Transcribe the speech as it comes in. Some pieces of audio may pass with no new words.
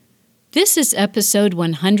This is episode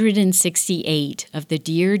 168 of the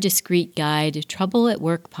Dear Discreet Guide Trouble at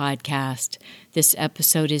Work podcast. This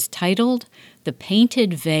episode is titled The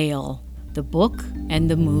Painted Veil, the Book and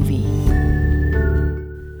the Movie.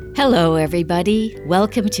 Hello, everybody.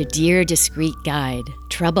 Welcome to Dear Discreet Guide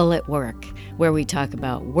Trouble at Work, where we talk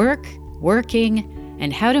about work, working,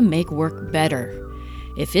 and how to make work better.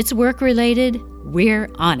 If it's work-related, we're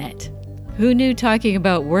on it. Who knew talking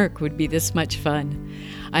about work would be this much fun?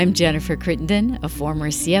 I'm Jennifer Crittenden, a former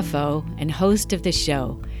CFO and host of the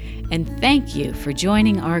show, and thank you for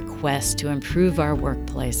joining our quest to improve our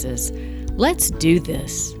workplaces. Let's do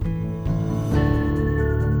this.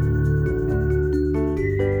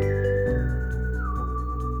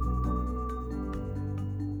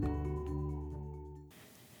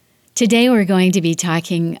 Today we're going to be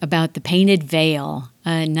talking about The Painted Veil,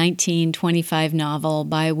 a 1925 novel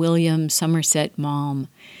by William Somerset Maugham.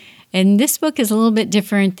 And this book is a little bit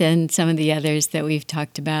different than some of the others that we've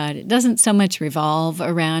talked about. It doesn't so much revolve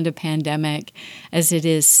around a pandemic as it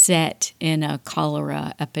is set in a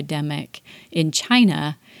cholera epidemic in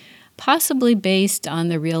China, possibly based on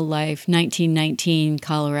the real-life 1919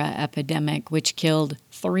 cholera epidemic, which killed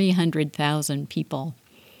 300,000 people.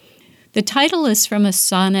 The title is from a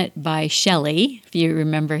sonnet by Shelley, if you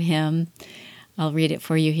remember him. I'll read it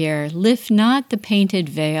for you here. Lift not the painted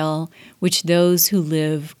veil, which those who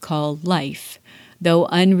live call life, though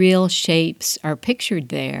unreal shapes are pictured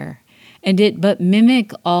there, and it but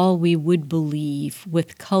mimic all we would believe,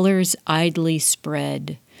 with colors idly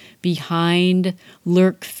spread. Behind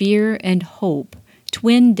lurk fear and hope,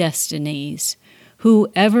 twin destinies, who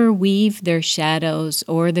ever weave their shadows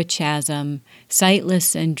o'er the chasm,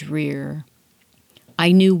 sightless and drear.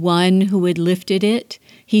 I knew one who had lifted it,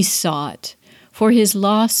 he sought, for his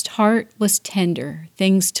lost heart was tender,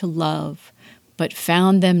 things to love, but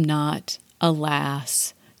found them not,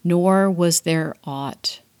 alas, nor was there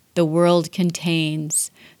aught the world contains,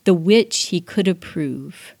 the which he could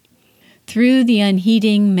approve. Through the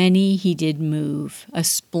unheeding many he did move, a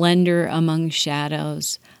splendor among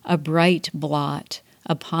shadows, a bright blot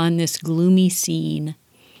upon this gloomy scene,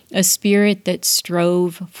 a spirit that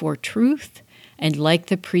strove for truth, and like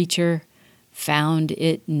the preacher, found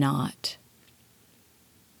it not.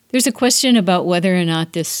 There's a question about whether or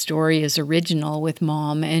not this story is original with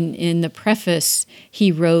Maugham, and in the preface,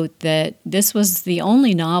 he wrote that this was the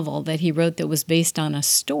only novel that he wrote that was based on a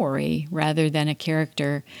story rather than a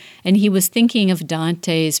character, and he was thinking of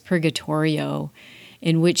Dante's Purgatorio,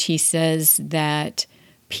 in which he says that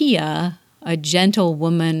Pia, a gentle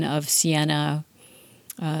woman of Siena,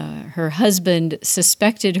 her husband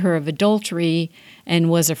suspected her of adultery and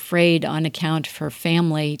was afraid on account of her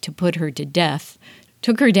family to put her to death,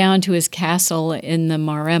 took her down to his castle in the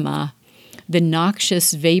Maremma, the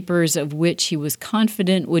noxious vapors of which he was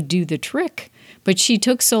confident would do the trick, but she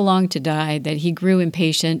took so long to die that he grew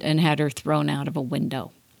impatient and had her thrown out of a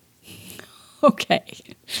window.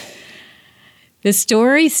 Okay. The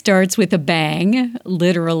story starts with a bang,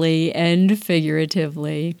 literally and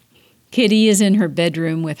figuratively. Kitty is in her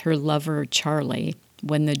bedroom with her lover, Charlie,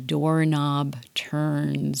 when the doorknob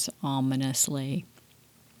turns ominously.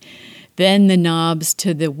 Then the knobs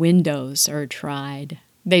to the windows are tried.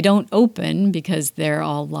 They don't open because they're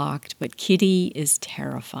all locked, but Kitty is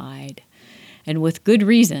terrified. And with good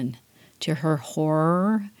reason. To her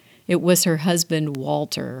horror, it was her husband,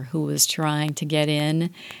 Walter, who was trying to get in,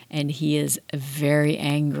 and he is very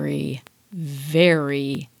angry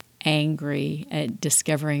at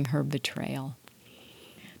discovering her betrayal.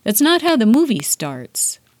 That's not how the movie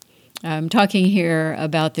starts. I'm talking here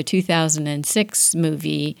about the 2006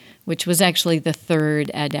 movie, which was actually the third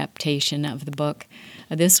adaptation of the book.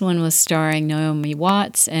 This one was starring Naomi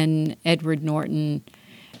Watts and Edward Norton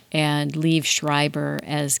and Liev Schreiber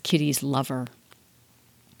as Kitty's lover.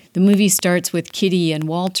 The movie starts with Kitty and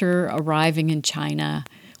Walter arriving in China,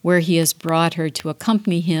 where he has brought her to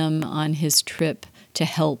accompany him on his trip to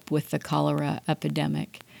help with the cholera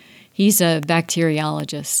epidemic. He's a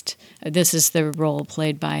bacteriologist. This is the role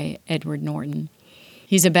played by Edward Norton.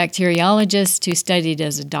 He's a bacteriologist who studied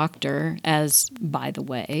as a doctor, as, by the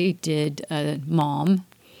way, did Maugham.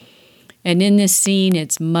 And in this scene,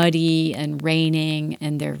 it's muddy and raining,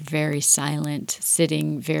 and they're very silent,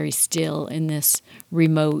 sitting very still in this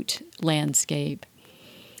remote landscape.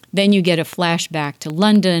 Then you get a flashback to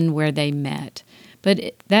London, where they met.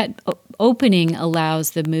 But that opening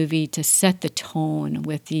allows the movie to set the tone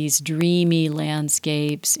with these dreamy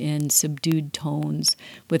landscapes in subdued tones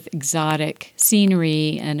with exotic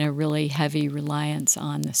scenery and a really heavy reliance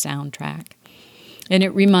on the soundtrack. And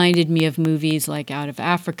it reminded me of movies like Out of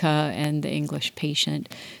Africa and The English Patient.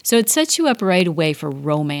 So it sets you up right away for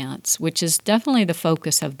romance, which is definitely the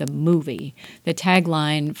focus of the movie. The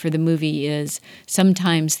tagline for the movie is,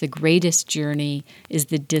 "Sometimes the greatest journey is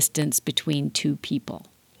the distance between two people."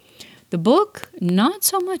 The book, not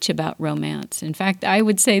so much about romance. In fact, I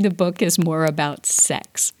would say the book is more about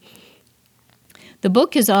sex. The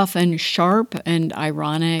book is often sharp and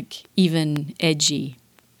ironic, even edgy.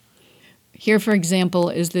 Here, for example,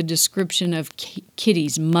 is the description of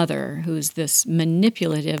Kitty's mother, who's this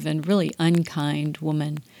manipulative and really unkind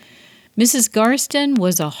woman. Mrs. Garston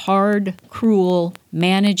was a hard, cruel,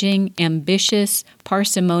 managing, ambitious,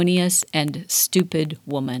 parsimonious, and stupid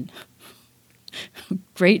woman.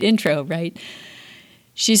 Great intro, right?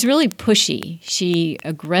 She's really pushy. She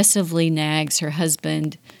aggressively nags her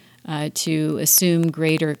husband to assume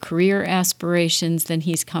greater career aspirations than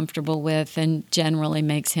he's comfortable with, and generally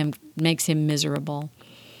makes him miserable.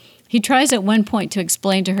 He tries at one point to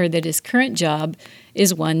explain to her that his current job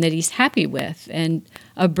is one that he's happy with, and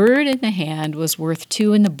a bird in the hand was worth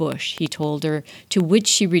two in the bush, he told her, to which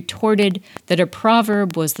she retorted that a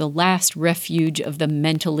proverb was the last refuge of the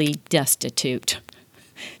mentally destitute.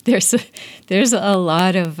 There's a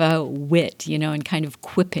lot of wit, and kind of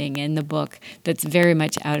quipping in the book that's very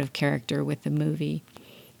much out of character with the movie.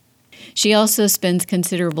 She also spends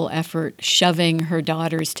considerable effort shoving her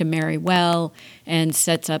daughters to marry well and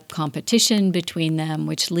sets up competition between them,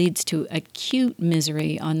 which leads to acute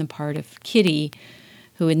misery on the part of Kitty,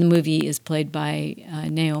 who in the movie is played by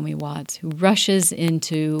Naomi Watts, who rushes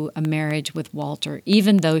into a marriage with Walter,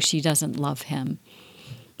 even though she doesn't love him.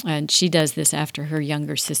 And she does this after her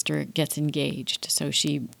younger sister gets engaged, so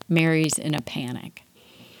she marries in a panic.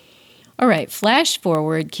 All right, flash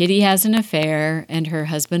forward, Kitty has an affair, and her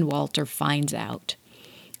husband Walter finds out.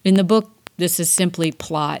 In the book, this is simply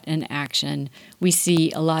plot and action. We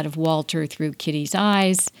see a lot of Walter through Kitty's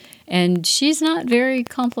eyes, and she's not very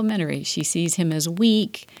complimentary. She sees him as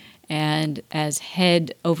weak and as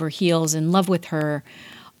head over heels in love with her,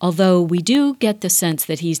 although we do get the sense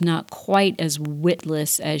that he's not quite as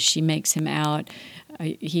witless as she makes him out.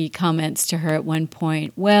 He comments to her at one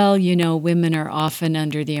point, "Well, women are often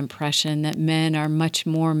under the impression that men are much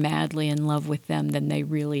more madly in love with them than they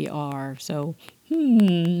really are." So,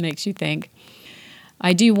 makes you think.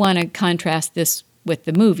 I do want to contrast this with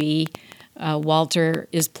the movie. Walter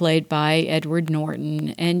is played by Edward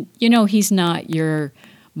Norton, and he's not your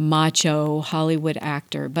macho Hollywood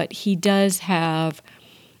actor, but he does have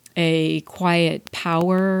a quiet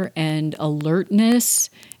power and alertness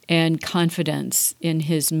and confidence in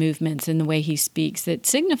his movements and the way he speaks that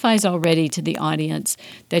signifies already to the audience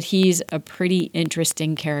that he's a pretty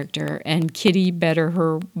interesting character, and Kitty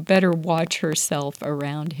better watch herself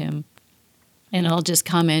around him. And I'll just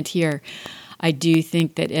comment here, I do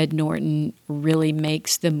think that Ed Norton really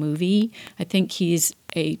makes the movie. I think he's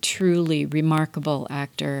a truly remarkable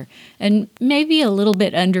actor, and maybe a little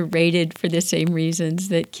bit underrated for the same reasons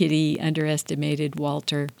that Kitty underestimated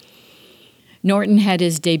Walter. Norton had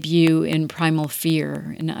his debut in Primal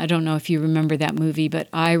Fear, and I don't know if you remember that movie, but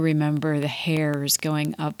I remember the hairs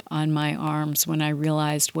going up on my arms when I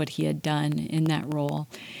realized what he had done in that role.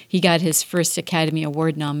 He got his first Academy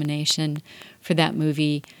Award nomination for that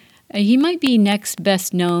movie. He might be next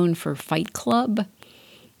best known for Fight Club,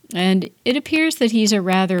 and it appears that he's a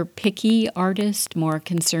rather picky artist, more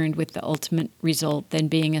concerned with the ultimate result than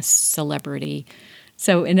being a celebrity.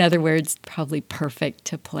 So, in other words, probably perfect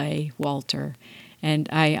to play Walter. And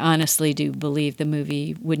I honestly do believe the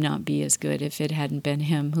movie would not be as good if it hadn't been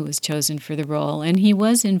him who was chosen for the role. And he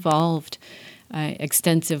was involved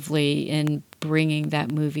extensively in bringing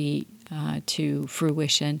that movie to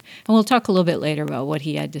fruition. And we'll talk a little bit later about what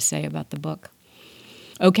he had to say about the book.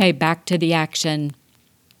 Okay, back to the action.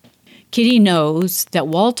 Kitty knows that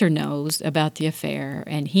Walter knows about the affair,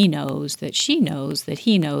 and he knows that she knows that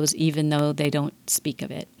he knows, even though they don't speak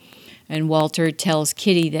of it. And Walter tells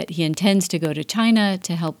Kitty that he intends to go to China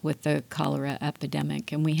to help with the cholera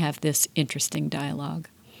epidemic, and we have this interesting dialogue.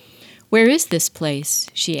 "Where is this place?"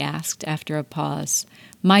 she asked after a pause.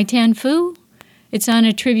 "Mai Tan Fu? It's on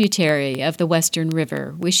a tributary of the Western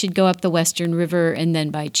River. We should go up the Western River and then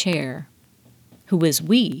by chair." "Who is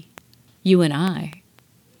we?" "You and I."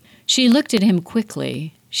 She looked at him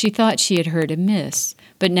quickly. She thought she had heard amiss,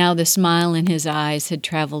 but now the smile in his eyes had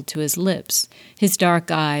traveled to his lips. His dark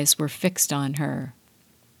eyes were fixed on her.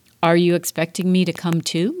 "Are you expecting me to come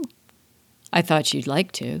too?" "I thought you'd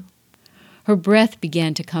like to." Her breath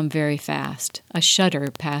began to come very fast. A shudder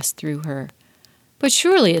passed through her. "But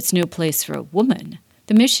surely it's no place for a woman.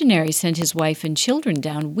 The missionary sent his wife and children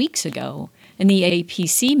down weeks ago, and the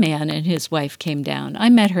APC man and his wife came down. I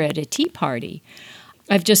met her at a tea party.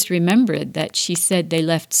 I've just remembered that she said they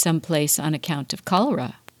left someplace on account of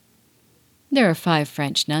cholera. There are 5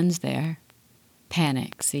 French nuns there.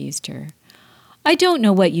 Panic seized her. I don't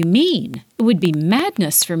know what you mean. It would be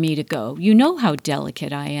madness for me to go. You know how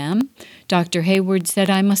delicate I am. Dr. Hayward said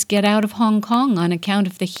I must get out of Hong Kong on account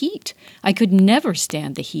of the heat. I could never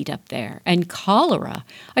stand the heat up there. And cholera.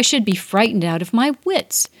 I should be frightened out of my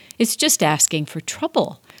wits. It's just asking for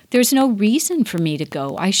trouble. There's no reason for me to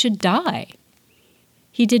go. I should die.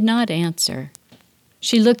 He did not answer.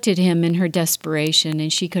 She looked at him in her desperation,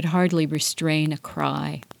 and she could hardly restrain a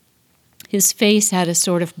cry. His face had a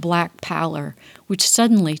sort of black pallor, which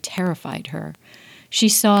suddenly terrified her. She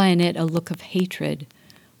saw in it a look of hatred.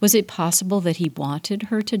 Was it possible that he wanted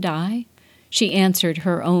her to die? She answered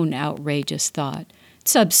her own outrageous thought.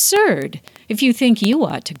 It's absurd. If you think you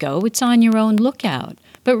ought to go, it's on your own lookout.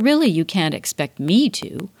 But really you can't expect me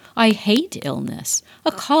to. I hate illness.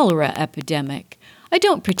 A cholera epidemic. I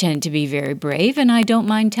don't pretend to be very brave, and I don't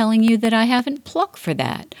mind telling you that I haven't pluck for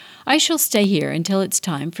that. I shall stay here until it's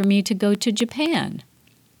time for me to go to Japan.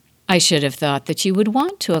 I should have thought that you would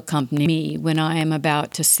want to accompany me when I am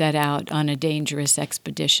about to set out on a dangerous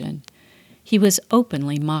expedition. He was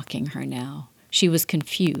openly mocking her now. She was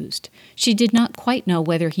confused. She did not quite know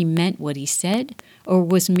whether he meant what he said or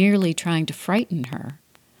was merely trying to frighten her.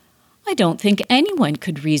 I don't think anyone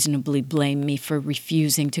could reasonably blame me for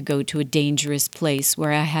refusing to go to a dangerous place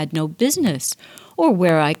where I had no business or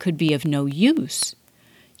where I could be of no use.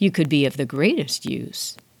 You could be of the greatest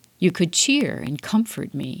use. You could cheer and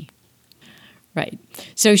comfort me. Right.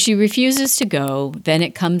 So she refuses to go. Then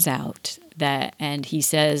it comes out and he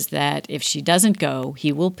says that if she doesn't go,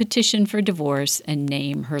 he will petition for divorce and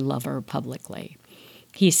name her lover publicly.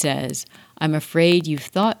 He says, I'm afraid you've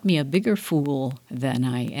thought me a bigger fool than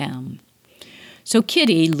I am. So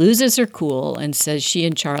Kitty loses her cool and says she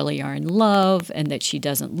and Charlie are in love and that she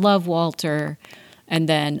doesn't love Walter. And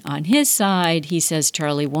then on his side, he says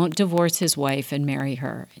Charlie won't divorce his wife and marry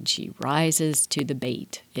her. And she rises to the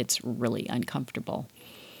bait. It's really uncomfortable.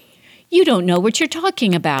 You don't know what you're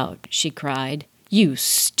talking about, she cried. You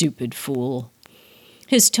stupid fool.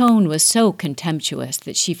 His tone was so contemptuous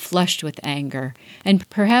that she flushed with anger, and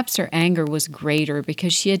perhaps her anger was greater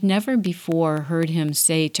because she had never before heard him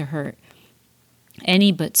say to her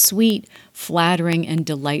any but sweet, flattering, and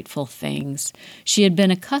delightful things. She had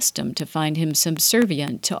been accustomed to find him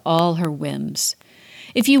subservient to all her whims.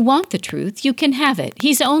 If you want the truth, you can have it.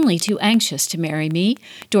 He's only too anxious to marry me.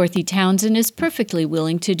 Dorothy Townsend is perfectly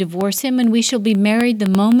willing to divorce him, and we shall be married the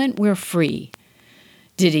moment we're free.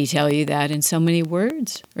 Did he tell you that in so many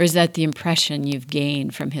words, or is that the impression you've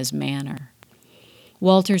gained from his manner?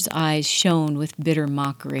 Walter's eyes shone with bitter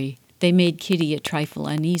mockery. They made Kitty a trifle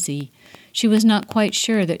uneasy. She was not quite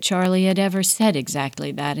sure that Charlie had ever said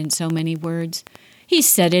exactly that in so many words. He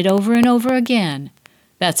said it over and over again.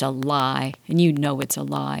 That's a lie, and you know it's a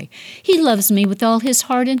lie. He loves me with all his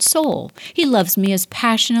heart and soul. He loves me as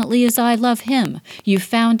passionately as I love him. You've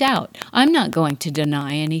found out. I'm not going to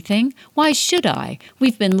deny anything. Why should I?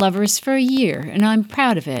 We've been lovers for a year, and I'm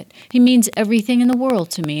proud of it. He means everything in the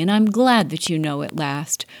world to me, and I'm glad that you know at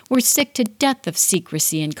last. We're sick to death of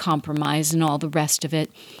secrecy and compromise and all the rest of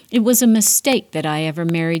it. It was a mistake that I ever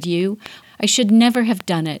married you. I should never have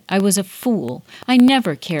done it. I was a fool. I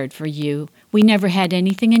never cared for you. We never had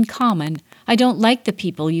anything in common. I don't like the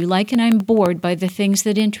people you like, and I'm bored by the things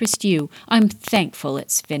that interest you. I'm thankful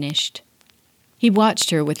it's finished. He watched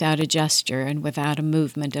her without a gesture and without a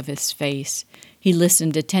movement of his face. He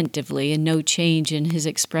listened attentively, and no change in his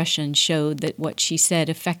expression showed that what she said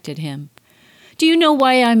affected him. Do you know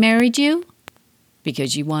why I married you?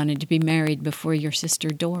 Because you wanted to be married before your sister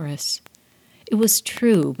Doris. It was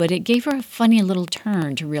true, but it gave her a funny little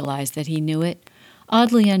turn to realize that he knew it.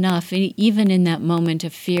 Oddly enough, even in that moment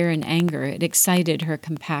of fear and anger, it excited her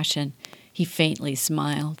compassion. He faintly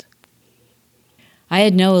smiled. I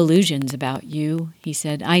had no illusions about you, he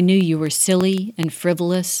said. I knew you were silly and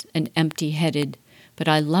frivolous and empty-headed, but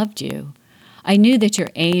I loved you. I knew that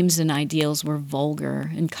your aims and ideals were vulgar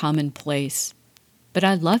and commonplace, but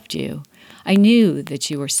I loved you. I knew that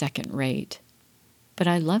you were second-rate, but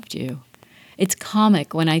I loved you. It's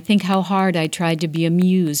comic when I think how hard I tried to be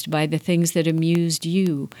amused by the things that amused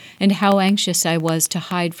you, and how anxious I was to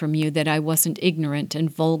hide from you that I wasn't ignorant and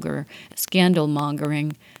vulgar,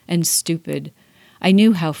 scandal-mongering, and stupid. I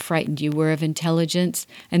knew how frightened you were of intelligence,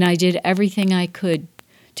 and I did everything I could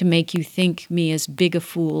to make you think me as big a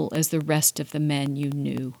fool as the rest of the men you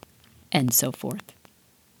knew, and so forth.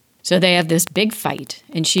 So they have this big fight,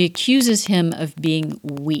 and she accuses him of being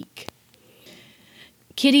weak.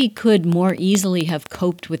 Kitty could more easily have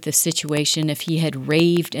coped with the situation if he had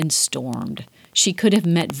raved and stormed. She could have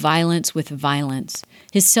met violence with violence.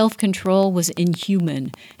 His self-control was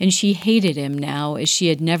inhuman, and she hated him now as she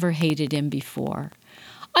had never hated him before.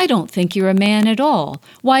 "I don't think you're a man at all.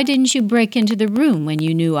 Why didn't you break into the room when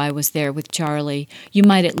you knew I was there with Charlie? You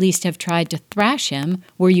might at least have tried to thrash him.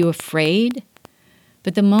 Were you afraid?"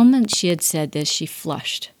 But the moment she had said this, she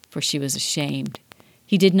flushed, for she was ashamed.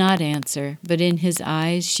 He did not answer, but in his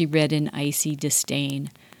eyes she read an icy disdain.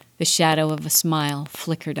 The shadow of a smile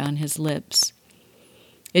flickered on his lips.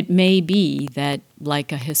 It may be that,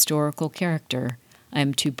 like a historical character, I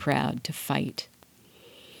am too proud to fight.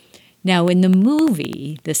 Now, in the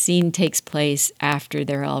movie, the scene takes place after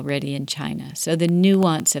they're already in China, so the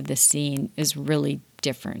nuance of the scene is really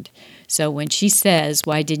different. So when she says,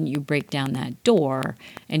 "Why didn't you break down that door?"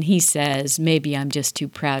 and he says, "Maybe I'm just too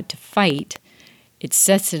proud to fight," it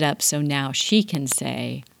sets it up so now she can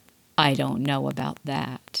say, "I don't know about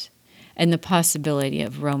that." And the possibility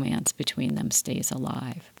of romance between them stays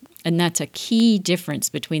alive. And that's a key difference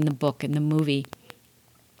between the book and the movie.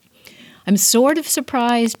 I'm sort of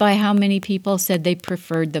surprised by how many people said they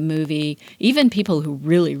preferred the movie, even people who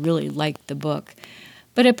really, really liked the book.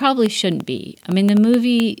 But it probably shouldn't be. I mean, the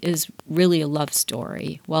movie is really a love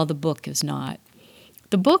story, while the book is not.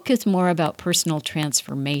 The book is more about personal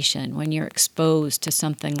transformation when you're exposed to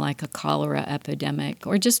something like a cholera epidemic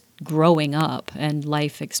or just growing up and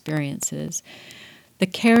life experiences. The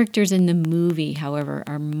characters in the movie, however,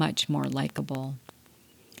 are much more likable.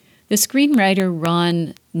 The screenwriter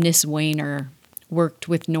Ron Niswanger worked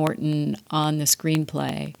with Norton on the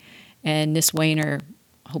screenplay, and Niswanger,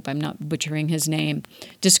 hope I'm not butchering his name,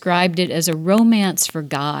 described it as a romance for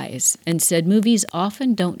guys and said movies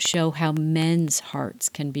often don't show how men's hearts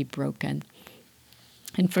can be broken.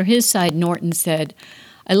 And for his side, Norton said,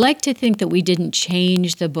 "I like to think that we didn't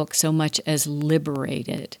change the book so much as liberate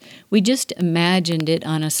it. We just imagined it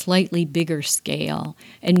on a slightly bigger scale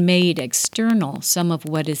and made external some of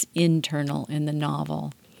what is internal in the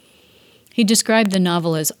novel." He described the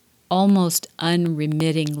novel as almost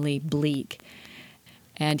unremittingly bleak.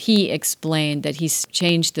 And he explained that he's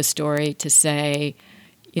changed the story to say,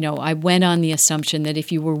 I went on the assumption that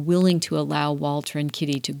if you were willing to allow Walter and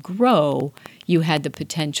Kitty to grow, you had the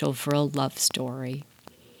potential for a love story.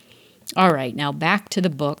 All right, now back to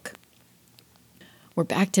the book. We're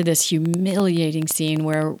back to this humiliating scene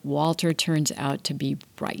where Walter turns out to be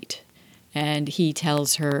right. And he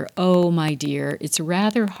tells her, "Oh, my dear, it's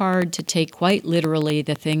rather hard to take quite literally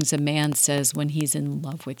the things a man says when he's in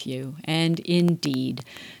love with you." And indeed,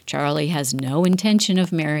 Charlie has no intention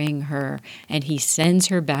of marrying her, and he sends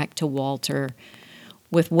her back to Walter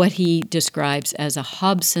with what he describes as a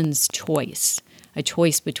Hobson's choice, a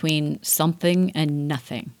choice between something and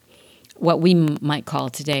nothing. What we might call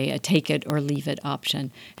today a take it or leave it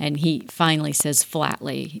option. And he finally says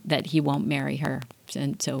flatly that he won't marry her.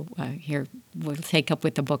 And so here we'll take up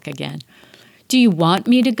with the book again. "Do you want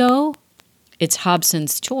me to go? It's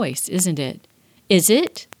Hobson's choice, isn't it?" "Is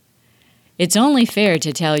it?" "It's only fair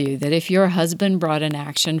to tell you that if your husband brought an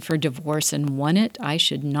action for divorce and won it, I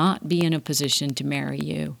should not be in a position to marry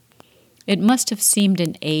you." It must have seemed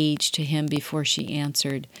an age to him before she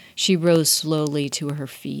answered. She rose slowly to her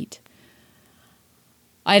feet.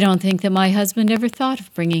 "I don't think that my husband ever thought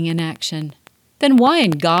of bringing an action." "Then why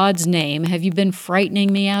in God's name have you been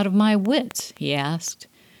frightening me out of my wits?" he asked.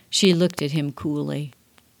 She looked at him coolly.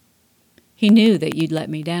 "He knew that you'd let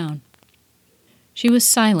me down." She was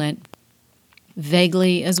silent,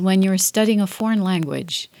 vaguely as when you're studying a foreign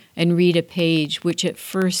language and read a page which at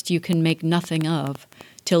first you can make nothing of,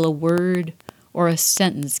 till a word or a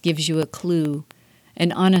sentence gives you a clue,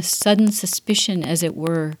 and on a sudden suspicion, as it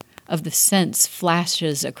were, of the sense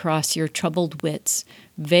flashes across your troubled wits.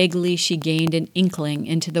 Vaguely she gained an inkling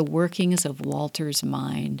into the workings of Walter's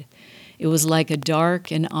mind. It was like a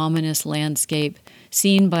dark and ominous landscape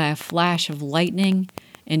seen by a flash of lightning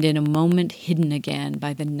and in a moment hidden again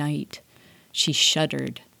by the night. She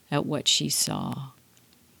shuddered at what she saw.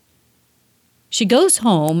 She goes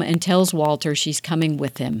home and tells Walter she's coming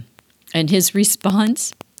with him. And his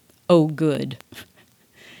response? "Oh, good."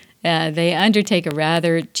 They undertake a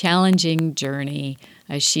rather challenging journey.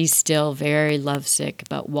 She's still very lovesick,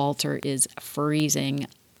 but Walter is freezing,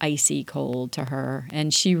 icy cold to her,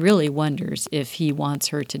 and she really wonders if he wants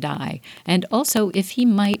her to die, and also if he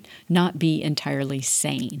might not be entirely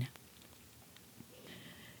sane.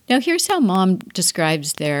 Now, here's how Mom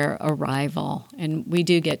describes their arrival, and we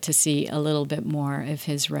do get to see a little bit more of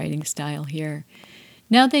his writing style here.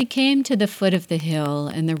 "Now they came to the foot of the hill,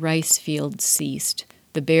 and the rice field ceased.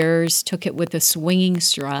 The bearers took it with a swinging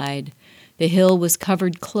stride. The hill was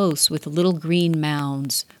covered close with little green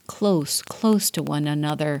mounds, close to one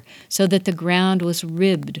another, so that the ground was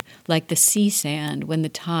ribbed like the sea sand when the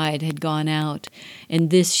tide had gone out, and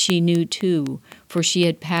this she knew too, for she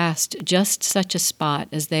had passed just such a spot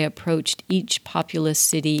as they approached each populous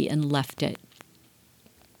city and left it.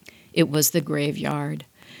 It was the graveyard.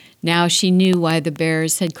 Now she knew why the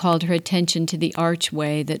bears had called her attention to the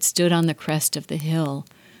archway that stood on the crest of the hill.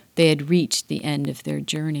 They had reached the end of their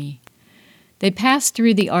journey. They passed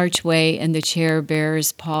through the archway, and the chair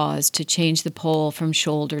bearers paused to change the pole from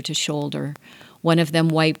shoulder to shoulder. One of them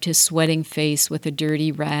wiped his sweating face with a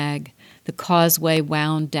dirty rag. The causeway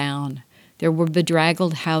wound down. There were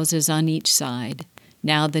bedraggled houses on each side.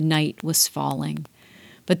 Now the night was falling.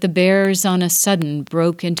 But the bearers on a sudden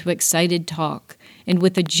broke into excited talk, and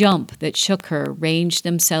with a jump that shook her, ranged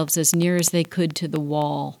themselves as near as they could to the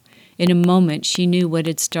wall. In a moment she knew what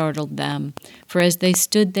had startled them, for as they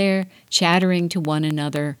stood there, chattering to one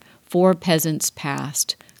another, 4 peasants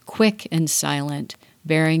passed, quick and silent,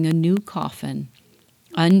 bearing a new coffin,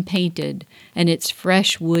 unpainted, and its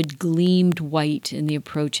fresh wood gleamed white in the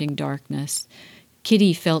approaching darkness.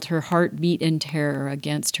 Kitty felt her heart beat in terror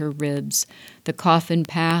against her ribs. The coffin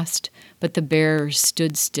passed, but the bearers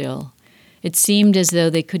stood still. It seemed as though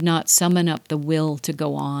they could not summon up the will to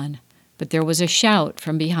go on. But there was a shout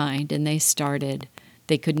from behind, and they started.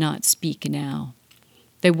 They could not speak now.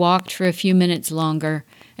 They walked for a few minutes longer,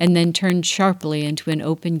 and then turned sharply into an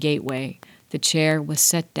open gateway. The chair was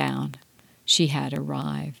set down. She had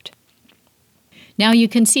arrived. Now you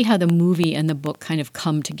can see how the movie and the book kind of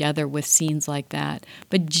come together with scenes like that.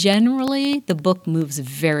 But generally, the book moves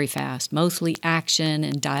very fast, mostly action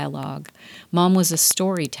and dialogue. Mom was a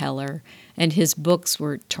storyteller, and his books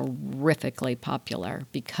were terrifically popular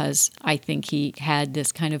because I think he had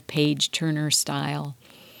this kind of page-turner style.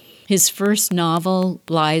 His first novel,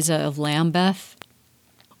 Liza of Lambeth,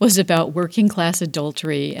 was about working-class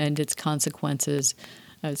adultery and its consequences.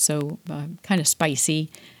 Kind of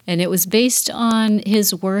spicy. And it was based on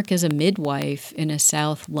his work as a midwife in a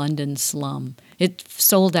South London slum. It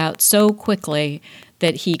sold out so quickly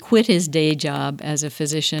that he quit his day job as a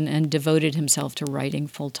physician and devoted himself to writing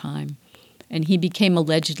full-time. And he became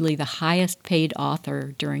allegedly the highest-paid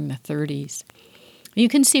author during the 30s. You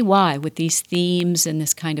can see why with these themes and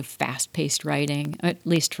this kind of fast-paced writing, at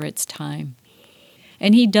least for its time.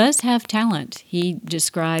 And he does have talent. He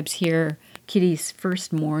describes here Kitty's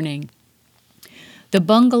first morning. The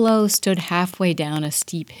bungalow stood halfway down a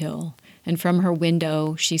steep hill, and from her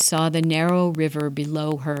window she saw the narrow river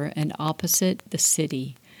below her and opposite the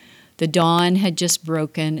city. The dawn had just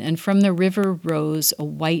broken, and from the river rose a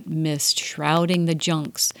white mist shrouding the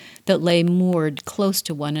junks that lay moored close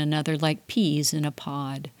to one another like peas in a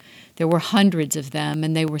pod. There were hundreds of them,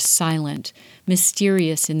 and they were silent,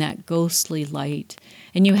 mysterious in that ghostly light,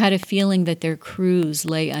 and you had a feeling that their crews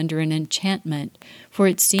lay under an enchantment, for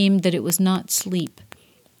it seemed that it was not sleep,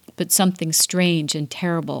 but something strange and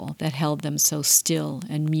terrible that held them so still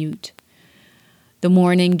and mute. The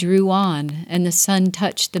morning drew on, and the sun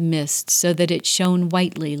touched the mist so that it shone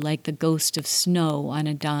whitely like the ghost of snow on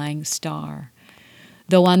a dying star.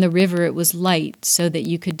 Though on the river it was light, so that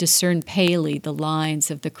you could discern palely the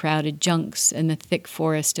lines of the crowded junks and the thick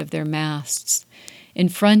forest of their masts. In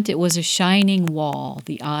front it was a shining wall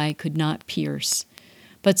the eye could not pierce.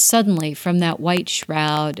 But suddenly from that white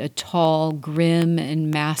shroud a tall, grim,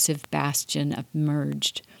 and massive bastion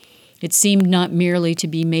emerged. It seemed not merely to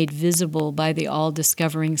be made visible by the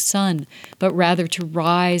all-discovering sun, but rather to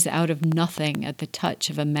rise out of nothing at the touch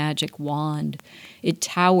of a magic wand. It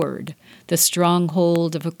towered, the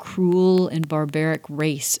stronghold of a cruel and barbaric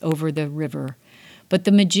race over the river. But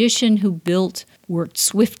the magician who built worked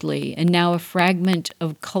swiftly, and now a fragment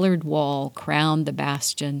of colored wall crowned the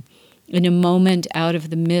bastion. In a moment, out of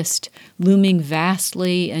the mist, looming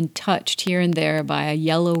vastly and touched here and there by a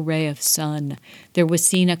yellow ray of sun, there was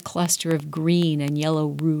seen a cluster of green and yellow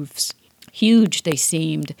roofs. Huge they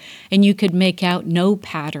seemed, and you could make out no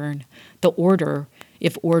pattern. The order,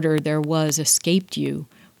 if order there was, escaped you,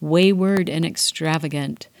 wayward and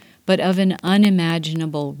extravagant, but of an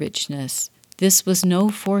unimaginable richness. This was no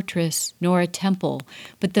fortress nor a temple,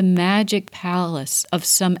 but the magic palace of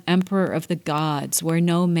some emperor of the gods where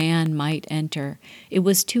no man might enter. It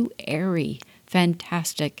was too airy,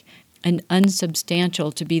 fantastic, and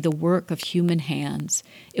unsubstantial to be the work of human hands.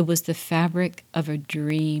 It was the fabric of a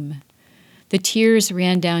dream. The tears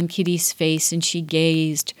ran down Kitty's face, and she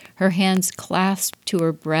gazed, her hands clasped to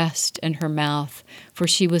her breast and her mouth, for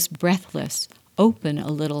she was breathless, open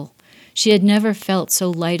a little. She had never felt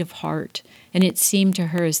so light of heart, and it seemed to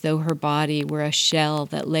her as though her body were a shell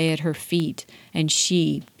that lay at her feet, and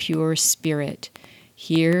she, pure spirit.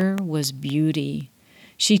 Here was beauty.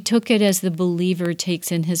 She took it as the believer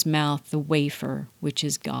takes in his mouth the wafer, which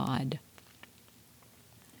is God.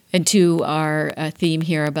 And to our theme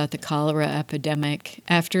here about the cholera epidemic,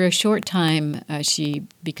 after a short time, she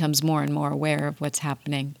becomes more and more aware of what's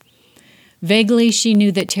happening. Vaguely, she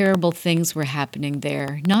knew that terrible things were happening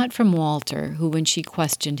there, not from Walter, who, when she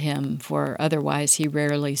questioned him, for otherwise he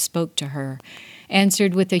rarely spoke to her,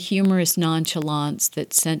 answered with a humorous nonchalance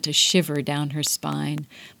that sent a shiver down her spine,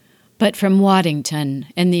 but from Waddington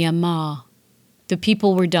and the Ama. The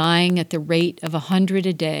people were dying at the rate of 100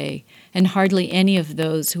 a day, and hardly any of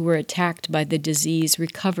those who were attacked by the disease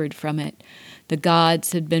recovered from it. The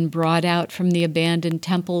gods had been brought out from the abandoned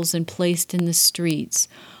temples and placed in the streets.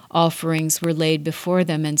 Offerings were laid before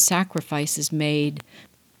them and sacrifices made,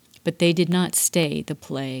 but they did not stay the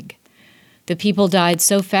plague. The people died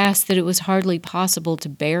so fast that it was hardly possible to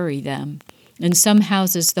bury them. In some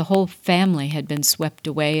houses, the whole family had been swept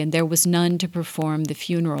away, and there was none to perform the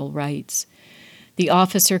funeral rites. The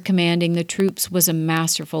officer commanding the troops was a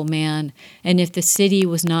masterful man, and if the city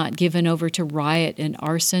was not given over to riot and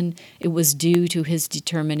arson, it was due to his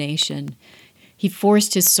determination. He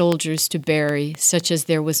forced his soldiers to bury, such as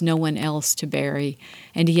there was no one else to bury,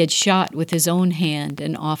 and he had shot with his own hand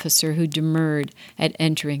an officer who demurred at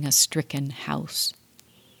entering a stricken house.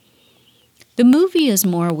 The movie is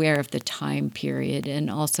more aware of the time period and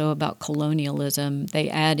also about colonialism. They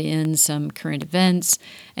add in some current events,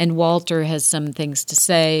 and Walter has some things to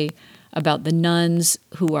say about the nuns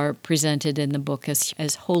who are presented in the book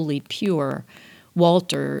as wholly pure.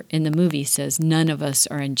 Walter in the movie says, "None of us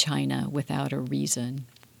are in China without a reason."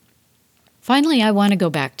 Finally, I want to go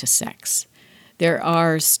back to sex. There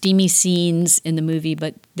are steamy scenes in the movie,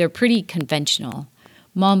 but they're pretty conventional.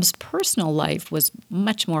 Mom's personal life was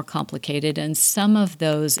much more complicated, and some of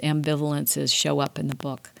those ambivalences show up in the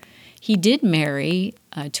book. He did marry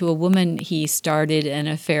to a woman he started an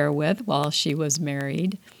affair with while she was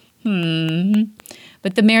married.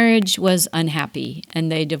 But the marriage was unhappy,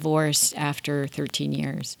 and they divorced after 13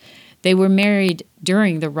 years. They were married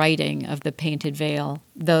during the writing of The Painted Veil,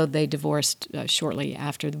 though they divorced shortly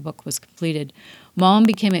after the book was completed. Mom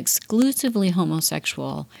became exclusively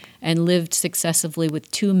homosexual and lived successively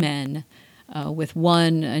with two men, with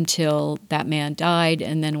one until that man died,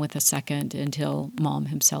 and then with a second until Mom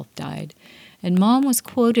himself died. And Mom was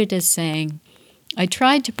quoted as saying, "I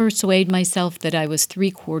tried to persuade myself that I was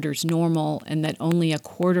 3/4 normal and that only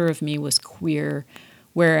 1/4 of me was queer,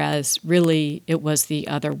 whereas really it was the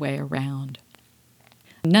other way around."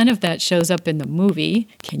 None of that shows up in the movie,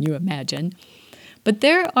 can you imagine? But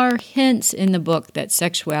there are hints in the book that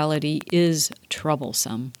sexuality is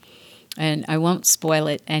troublesome. And I won't spoil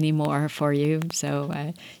it anymore for you,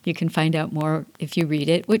 so you can find out more if you read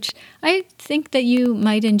it, which I think that you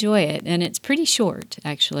might enjoy it, and it's pretty short,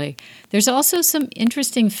 actually. There's also some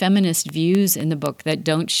interesting feminist views in the book that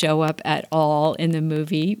don't show up at all in the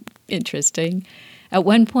movie. Interesting. At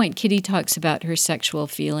one point, Kitty talks about her sexual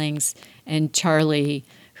feelings, and Charlie,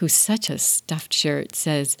 who's such a stuffed shirt,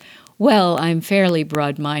 says, "Well, I'm fairly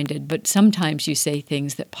broad-minded, but sometimes you say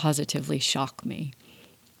things that positively shock me."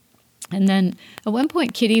 And then at one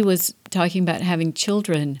point, Kitty was talking about having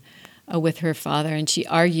children with her father, and she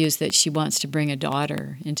argues that she wants to bring a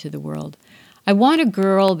daughter into the world. "I want a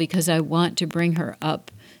girl because I want to bring her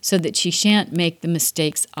up so that she shan't make the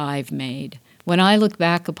mistakes I've made. When I look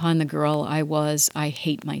back upon the girl I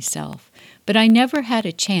hate myself. But I never had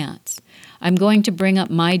a chance. I'm going to bring up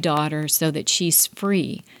my daughter so that she's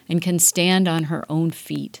free and can stand on her own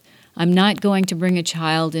feet. I'm not going to bring a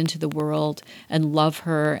child into the world and love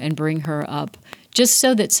her and bring her up just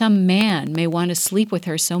so that some man may want to sleep with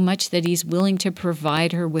her so much that he's willing to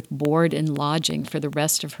provide her with board and lodging for the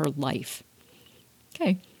rest of her life."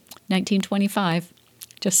 Okay, 1925,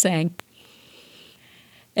 just saying.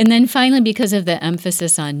 And then finally, because of the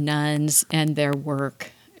emphasis on nuns and their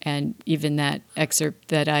work, and even that excerpt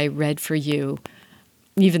that I read for you,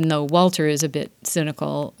 even though Walter is a bit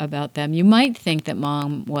cynical about them, you might think that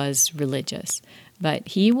Mom was religious, but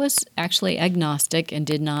he was actually agnostic and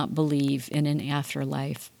did not believe in an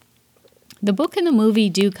afterlife. The book and the movie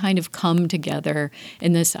do kind of come together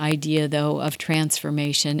in this idea, though, of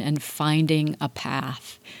transformation and finding a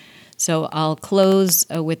path. So I'll close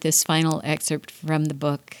with this final excerpt from the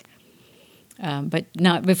book, but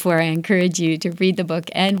not before I encourage you to read the book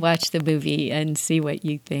and watch the movie and see what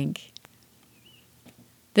you think.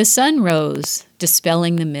 The sun rose,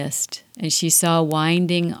 dispelling the mist, and she saw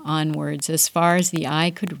winding onwards as far as the eye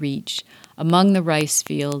could reach, among the rice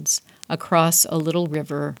fields, across a little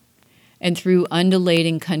river, and through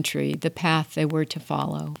undulating country the path they were to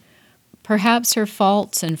follow. Perhaps her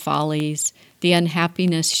faults and follies, the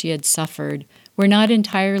unhappiness she had suffered, were not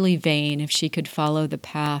entirely vain if she could follow the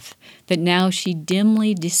path that now she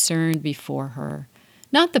dimly discerned before her.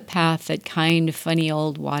 Not the path that kind, funny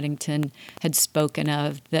old Waddington had spoken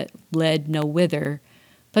of that led no whither,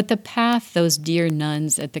 but the path those dear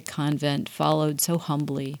nuns at the convent followed so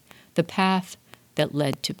humbly, the path that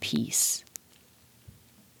led to peace.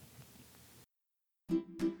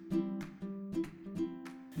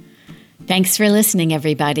 Thanks for listening,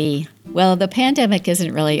 everybody. Well, the pandemic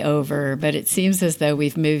isn't really over, but it seems as though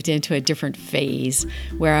we've moved into a different phase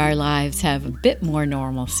where our lives have a bit more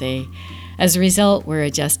normalcy. As a result, we're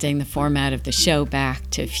adjusting the format of the show back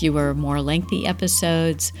to fewer, more lengthy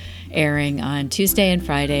episodes, airing on Tuesday and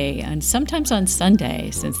Friday, and sometimes on Sunday,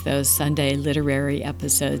 since those Sunday literary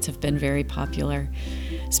episodes have been very popular.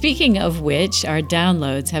 Speaking of which, our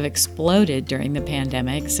downloads have exploded during the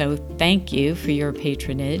pandemic, so thank you for your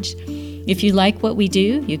patronage. If you like what we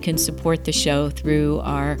do, you can support the show through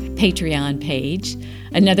our Patreon page.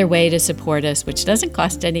 Another way to support us, which doesn't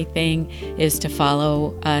cost anything, is to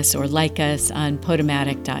follow us or like us on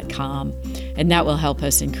Podomatic.com, and that will help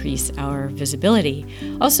us increase our visibility.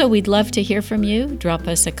 Also, we'd love to hear from you. Drop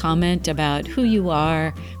us a comment about who you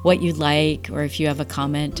are, what you like, or if you have a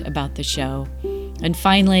comment about the show. And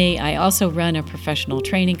finally, I also run a professional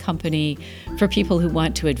training company for people who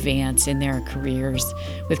want to advance in their careers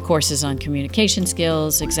with courses on communication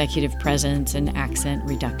skills, executive presence, and accent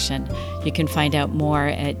reduction. You can find out more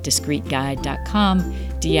at discreetguide.com,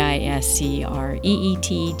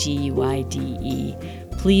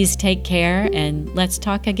 DISCREETGUIDE. Please take care, and let's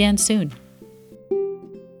talk again soon.